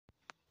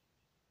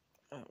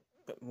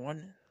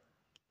one.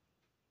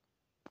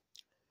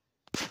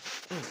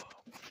 Oh,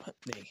 what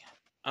day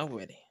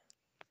already?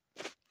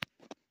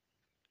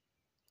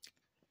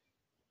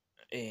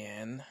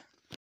 And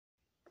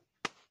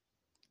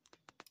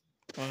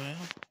well,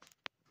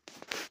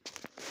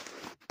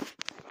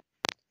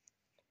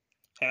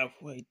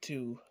 halfway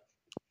to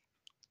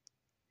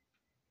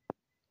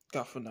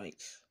Gotham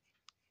nights,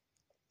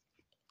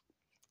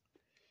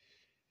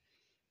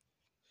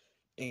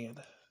 and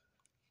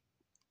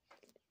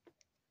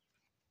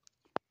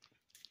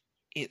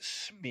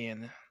it's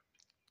been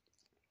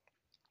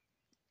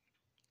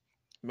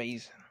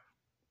amazing.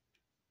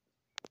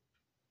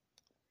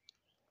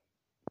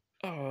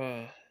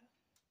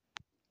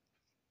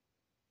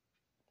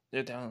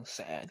 The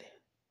downside,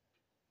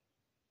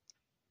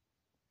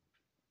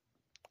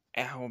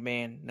 our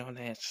man known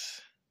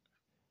as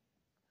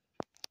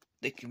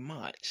Dickie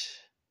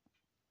March,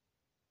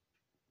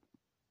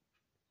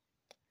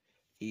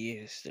 he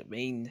is the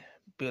main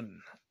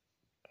villain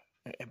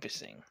of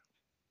everything.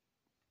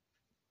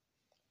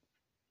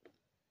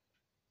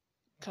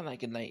 Kind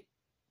of like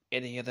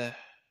any other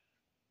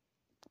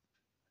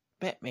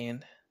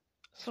Batman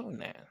song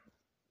now.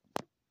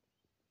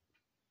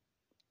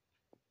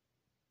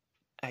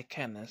 I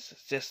kind of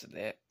suggested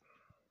that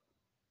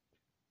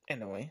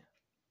anyway.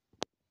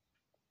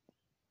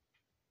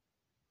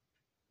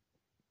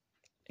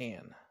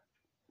 And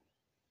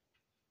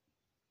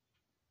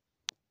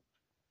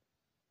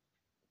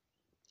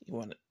you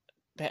want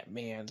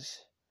Batman's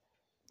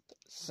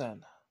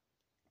son,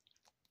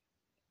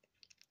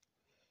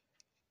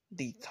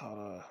 the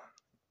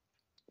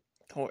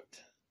court.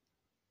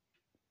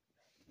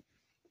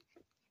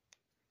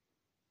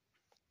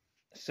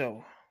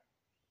 So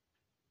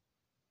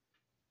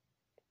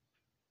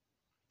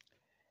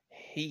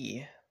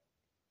he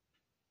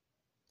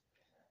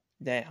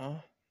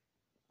now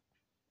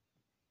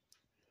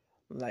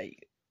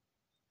like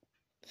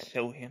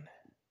show him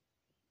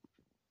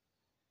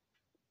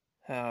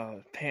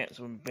how parents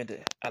would be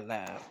better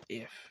alive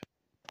if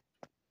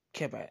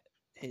Kevin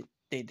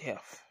did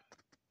health.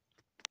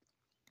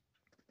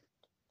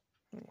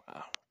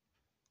 Wow.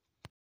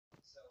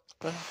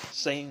 Well,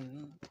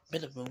 same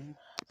bit of room.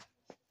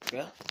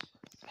 Well,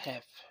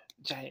 have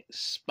giant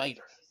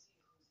spider.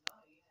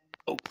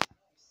 Oh.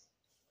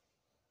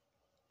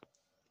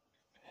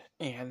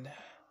 And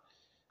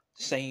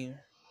same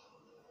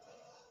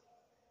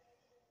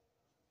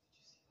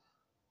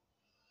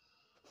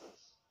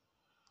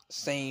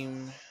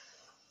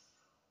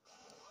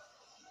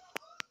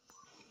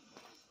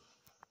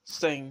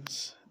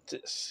things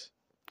just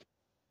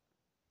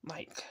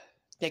like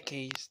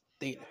decades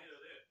later.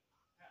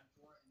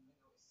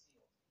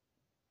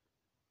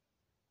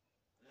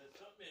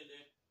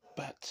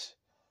 But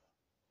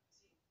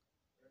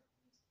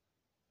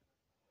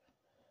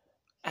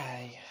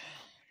I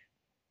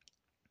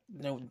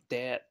know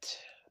that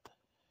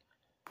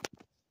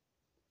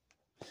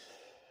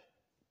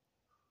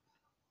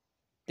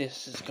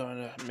this is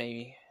gonna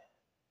maybe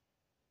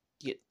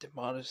get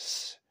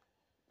demolished,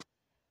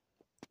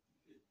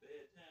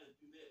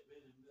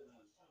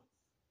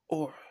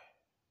 or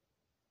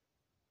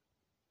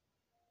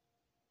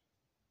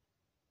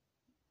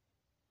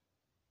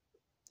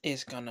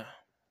it's gonna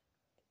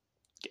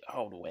get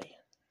hauled away.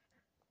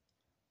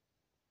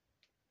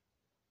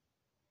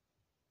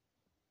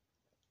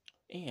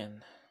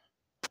 And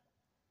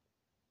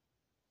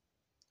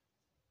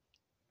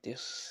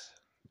this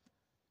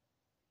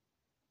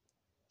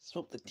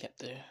smoke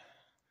detector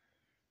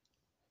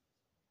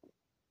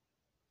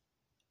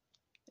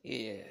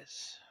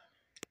is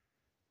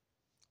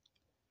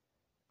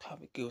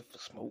probably good for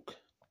smoke.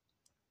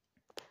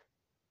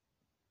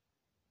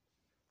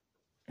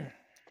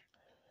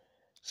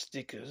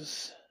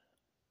 Stickers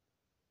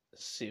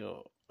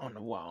still on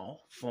the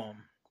wall from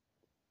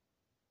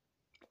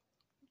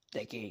a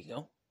decade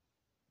ago.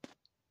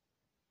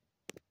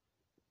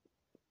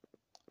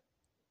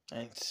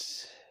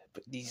 Let's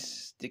put these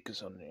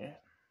stickers on there.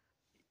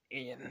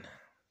 And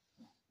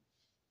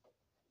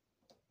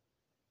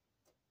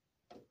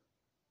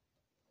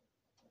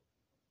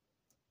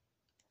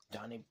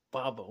Johnny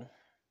Bravo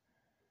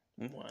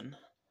one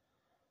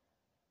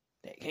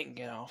that can't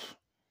get off.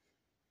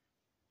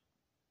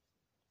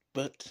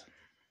 But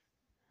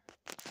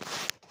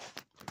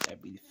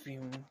that'll be the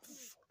film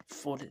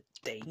for the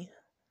day.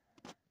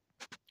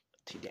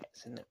 See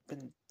that's in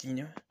the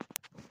dinner.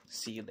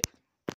 See you later.